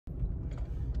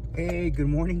Hey, good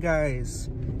morning guys,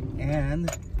 and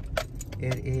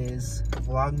it is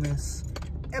Vlogmas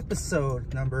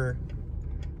episode number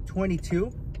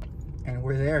 22, and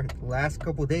we're there the last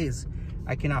couple days.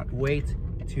 I cannot wait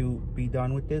to be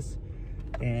done with this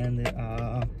and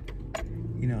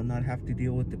you know, not have to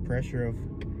deal with the pressure of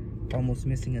almost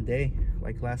missing a day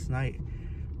like last night.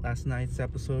 Last night's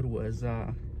episode was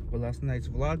last night's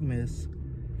Vlogmas.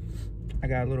 I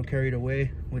got a little carried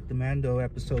away with the Mando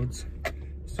episodes.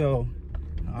 So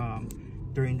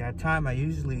during that time, I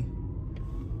usually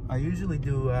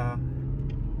do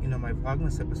you know, my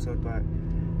Vlogmas episode, but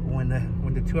when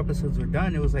the two episodes were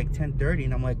done, it was like 10:30,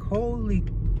 and I'm like, holy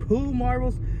poo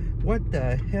marbles, what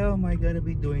the hell am I gonna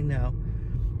be doing now?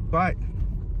 But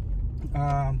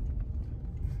I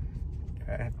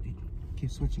have to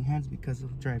keep switching hands because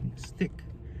of driving a stick.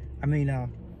 I mean,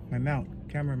 my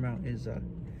camera mount is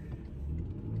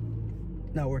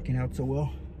not working out so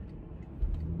well.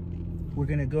 We're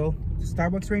gonna go to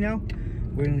Starbucks right now.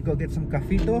 We're gonna go get some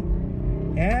cafito,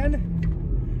 and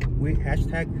we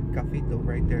hashtag cafito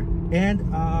right there. And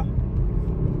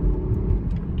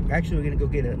actually we're gonna go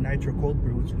get a nitro cold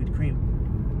brew with sweet cream.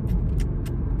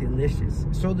 Delicious,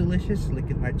 so delicious. Look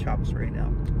at my chops right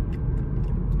now.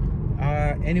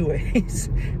 Anyways,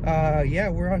 yeah,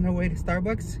 we're on our way to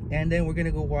Starbucks, and then we're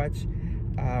gonna go watch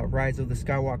Rise of the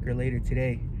Skywalker later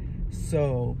today.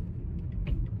 So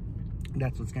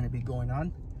that's what's going to be going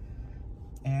on,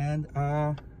 and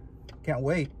can't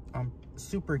wait. I'm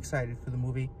super excited for the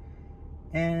movie,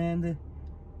 and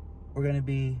we're going to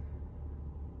be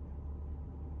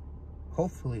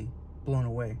hopefully blown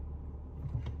away.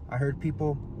 I heard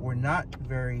people were not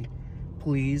very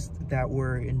pleased that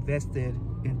we're invested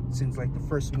in since like the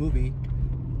first movie,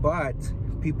 but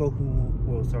people who,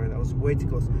 well, sorry, that was way too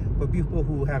close, but people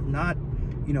who have not,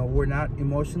 you know, were not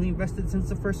emotionally invested since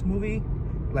the first movie,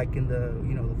 like in the,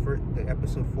 you know, the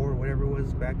episode 4 or whatever it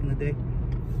was back in the day,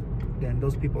 then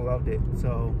those people loved it.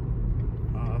 So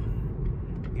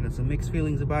you know, some mixed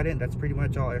feelings about it, and that's pretty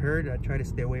much all I heard. I try to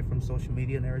stay away from social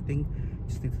media and everything,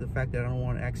 just due to the fact that I don't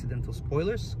want accidental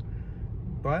spoilers.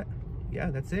 But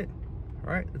yeah, that's it.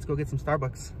 All right, let's go get some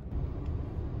Starbucks.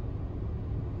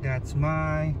 That's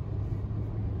my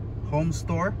home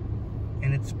store,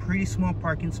 and it's a pretty small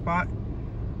parking spot.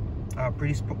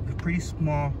 Pretty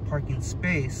small parking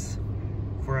space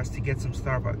for us to get some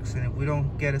Starbucks. And if we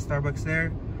don't get a Starbucks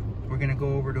there, we're gonna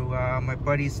go over to my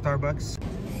buddy's Starbucks.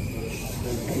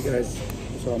 Hey guys,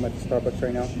 so I'm at the Starbucks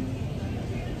right now.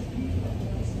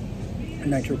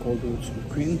 Nitro cold brew with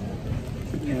cream,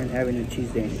 and having a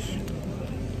cheese Danish.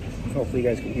 Hopefully you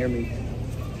guys can hear me.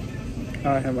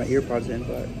 I have my earpods in,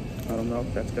 but I don't know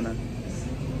if that's gonna.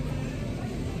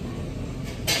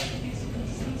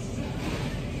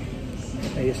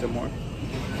 Maybe some more.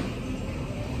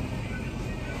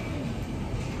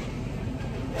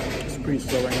 It's pretty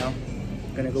slow right now.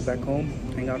 Gonna go back home,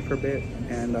 hang out for a bit,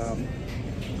 and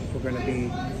we're gonna be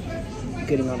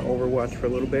getting on Overwatch for a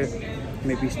little bit,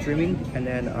 maybe streaming, and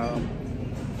then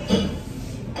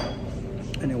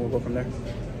we'll go from there.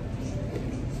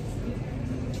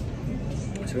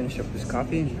 Let's finish up this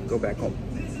coffee and go back home.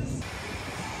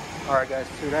 All right, guys.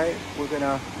 Today we're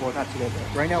gonna, well, not today,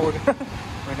 but right now we're gonna.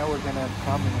 Right now we're gonna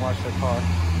come and wash the car. It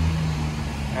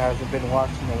hasn't been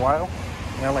washed in a while,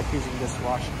 and I like using this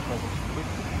wash because it's pretty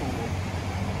cool.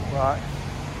 But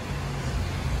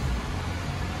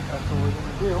that's what we're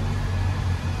gonna do.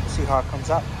 See how it comes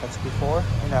out. That's before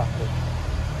and after.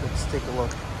 Let's take a look.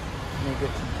 Let me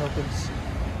get some tokens.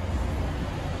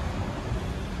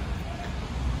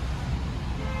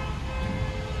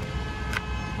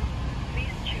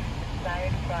 Please choose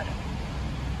desired product.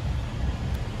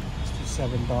 $7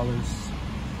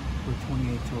 for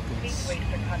 28 tokens. Please wait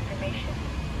for confirmation.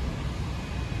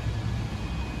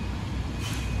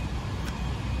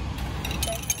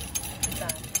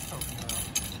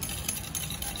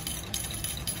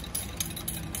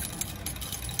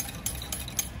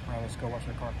 Alright, let's go wash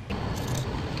our car.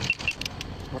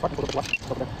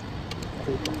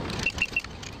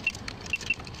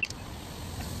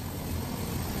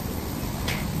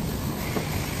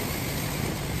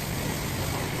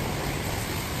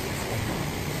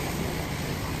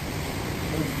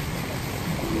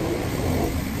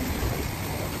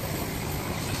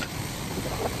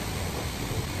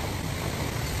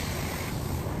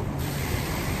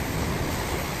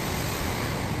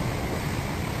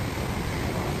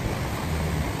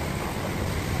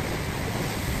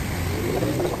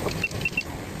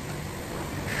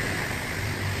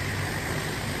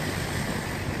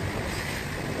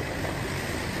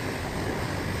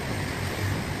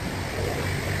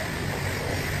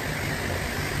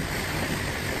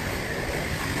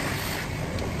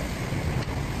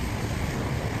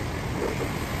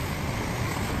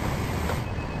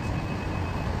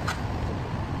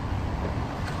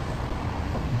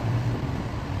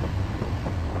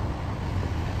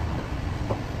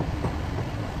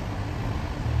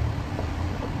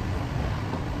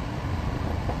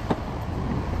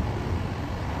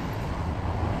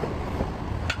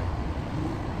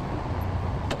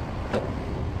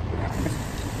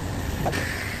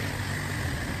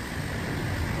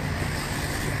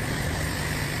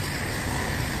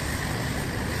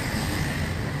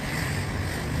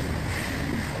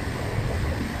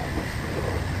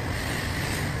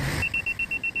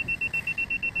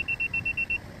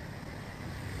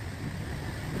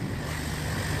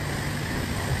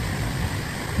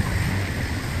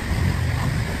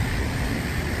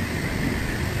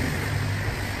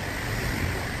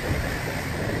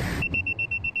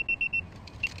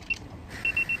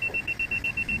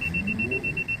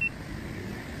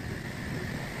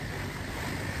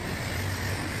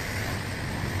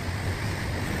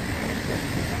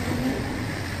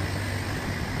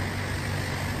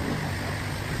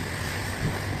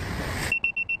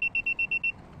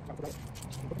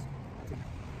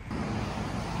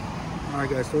 Alright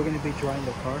guys, so we're going to be drying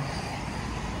the car.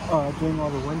 Doing all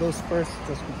the windows first,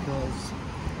 just because,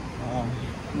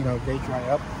 you know, they dry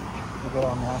up. They get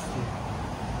all nasty.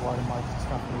 Watermarks and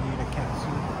stuff that you can't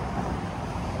see.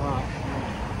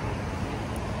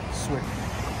 Switch.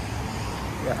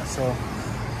 Yeah, so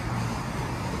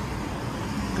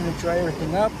I'm going to dry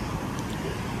everything up.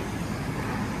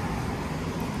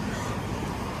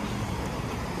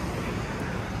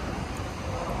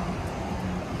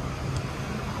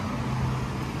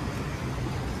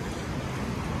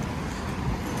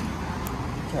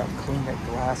 Gotta clean the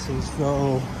glasses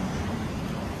though.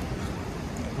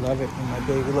 Love it when my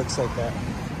baby looks like that.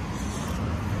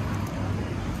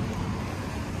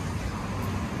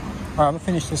 Alright, I'm gonna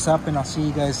finish this up and I'll see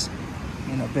you guys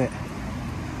in a bit.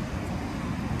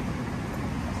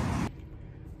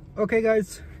 Okay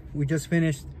guys, we just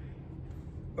finished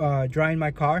drying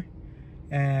my car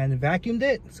and vacuumed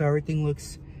it, so everything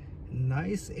looks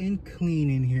nice and clean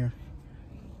in here.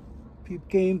 Peep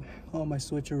game on my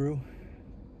switcheroo.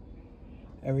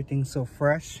 Everything's so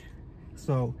fresh,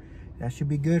 so that should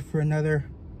be good for another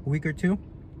week or two.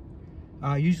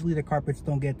 Usually the carpets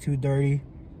don't get too dirty.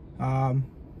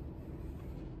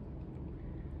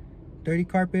 Dirty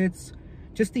carpets,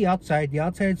 just the outside. The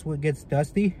outside's what gets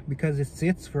dusty because it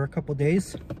sits for a couple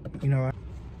days, you know.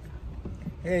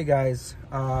 Hey guys,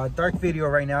 dark video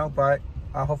right now, but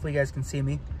hopefully you guys can see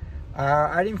me.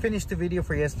 I didn't finish the video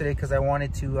for yesterday because I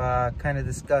wanted to kind of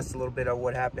discuss a little bit of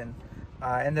what happened.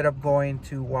 I ended up going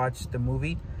to watch the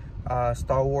movie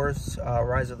Star Wars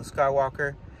Rise of the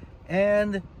Skywalker,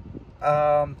 and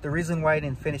the reason why I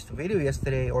didn't finish the video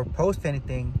yesterday or post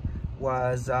anything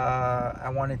was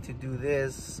I wanted to do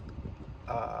this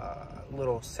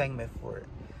little segment for it.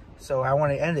 So I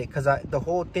want to end it because the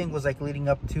whole thing was like leading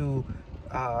up to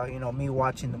you know, me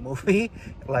watching the movie,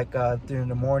 like during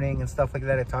the morning and stuff like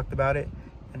that. I talked about it,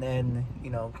 and then, you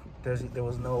know, there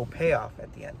was no payoff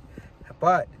at the end.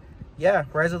 But yeah,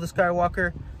 Rise of the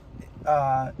Skywalker,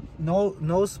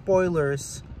 no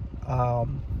spoilers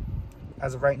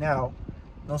as of right now,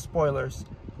 no spoilers,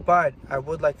 but I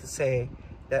would like to say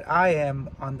that I am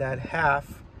on that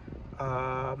half.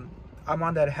 I'm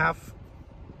on that half,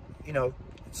 you know.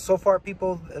 So far,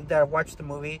 people that have watched the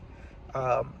movie,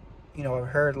 you know, I've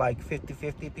heard like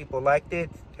 50-50 people liked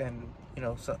it, and, you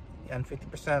know, and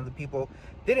 50% of the people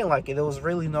didn't like it. There was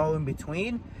really no in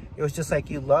between. It was just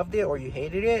like you loved it or you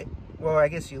hated it. Well, I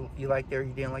guess you liked it or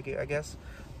you didn't like it, I guess.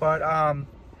 But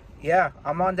yeah,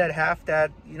 I'm on that half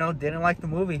that, you know, didn't like the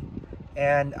movie,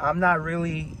 and I'm not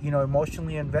really, you know,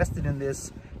 emotionally invested in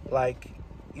this, like,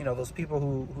 you know, those people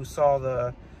who saw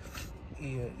the,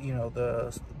 you know,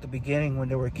 the beginning when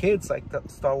they were kids, like the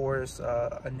Star Wars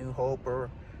A New Hope, or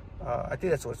I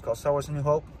think that's what it's called, Star Wars A New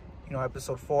Hope, you know,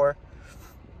 episode 4.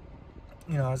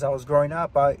 You know, as I was growing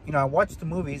up, you know, I watched the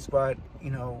movies, but, you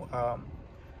know,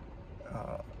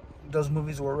 those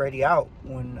movies were already out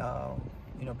when,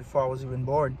 you know, before I was even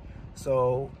born.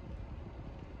 So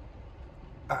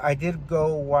I did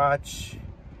go watch,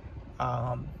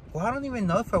 well, I don't even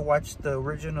know if I watched the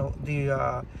original,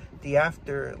 the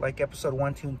after, like episode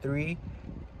 1, 2, and 3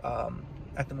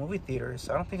 at the movie theaters.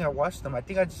 I don't think I watched them. I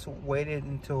think I just waited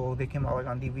until they came out, like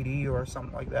on DVD or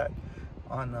something like that,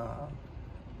 on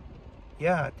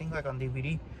yeah, I think like on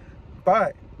DVD.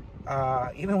 But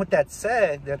even with that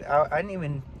said, that I didn't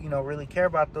even, you know, really care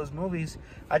about those movies,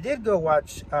 I did go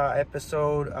watch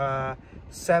episode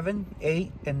 7,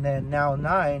 8, and then now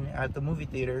 9 at the movie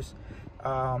theaters.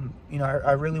 You know,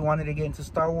 I really wanted to get into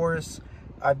Star Wars.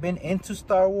 I've been into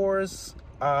Star Wars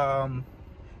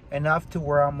enough to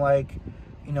where I'm like,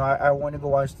 you know, I want to go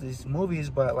watch these movies,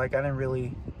 but like I didn't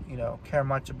really, you know, care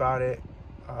much about it.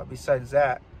 Besides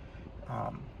that,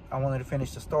 I wanted to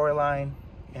finish the storyline,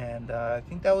 and I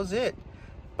think that was it.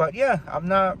 But yeah, I'm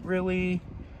not really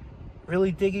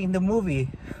digging the movie.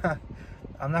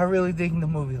 I'm not really digging the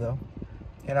movie though,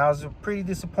 and I was pretty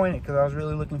disappointed because I was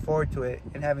really looking forward to it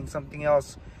and having something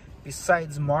else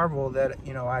besides Marvel that,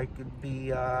 you know, I could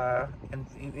be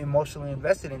emotionally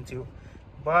invested into.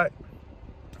 But,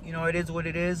 you know, it is what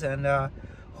it is, and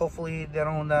hopefully they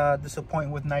don't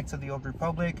disappoint with Knights of the Old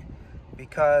Republic,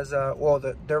 because well,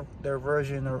 their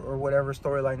version or whatever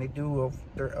storyline they do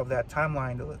of that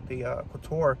timeline, the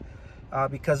Couture,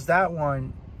 because that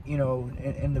one, you know,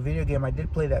 in the video game, I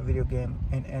did play that video game,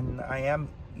 and I am,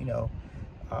 you know,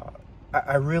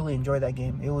 I really enjoyed that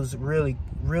game. It was really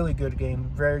good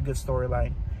game, very good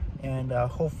storyline, and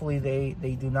hopefully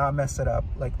they do not mess it up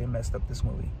like they messed up this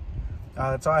movie.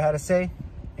 That's all I had to say,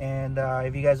 and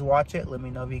if you guys watch it, let me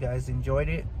know if you guys enjoyed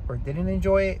it or didn't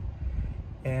enjoy it,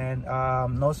 and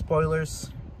no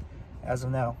spoilers as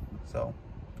of now. So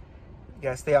You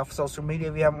gotta stay off social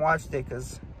media if you haven't watched it,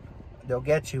 because they'll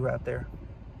get you out there.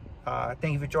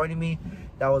 Thank you for joining me.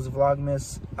 That was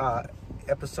Vlogmas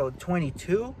episode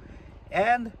 22,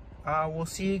 and we'll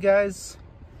see you guys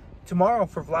tomorrow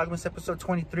for Vlogmas episode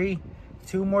 23.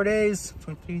 2 more days,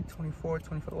 23, 24,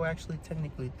 25. Well, actually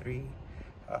technically 3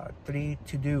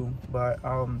 to do, but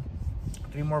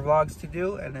 3 more vlogs to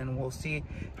do, and then we'll see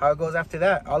how it goes after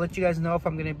that. I'll let you guys know if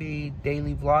I'm gonna be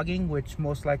daily vlogging, which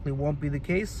most likely won't be the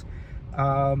case.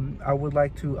 I would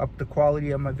like to up the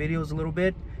quality of my videos a little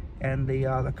bit, and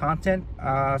the content.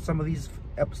 Some of these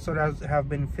episodes have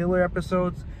been filler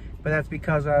episodes, but that's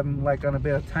because I'm like on a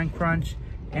bit of time crunch,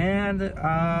 and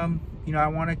you know, I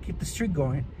want to keep the streak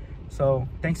going. So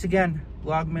thanks again.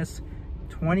 Vlogmas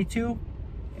 22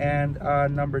 and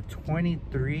number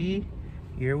 23,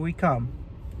 here we come.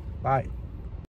 Bye.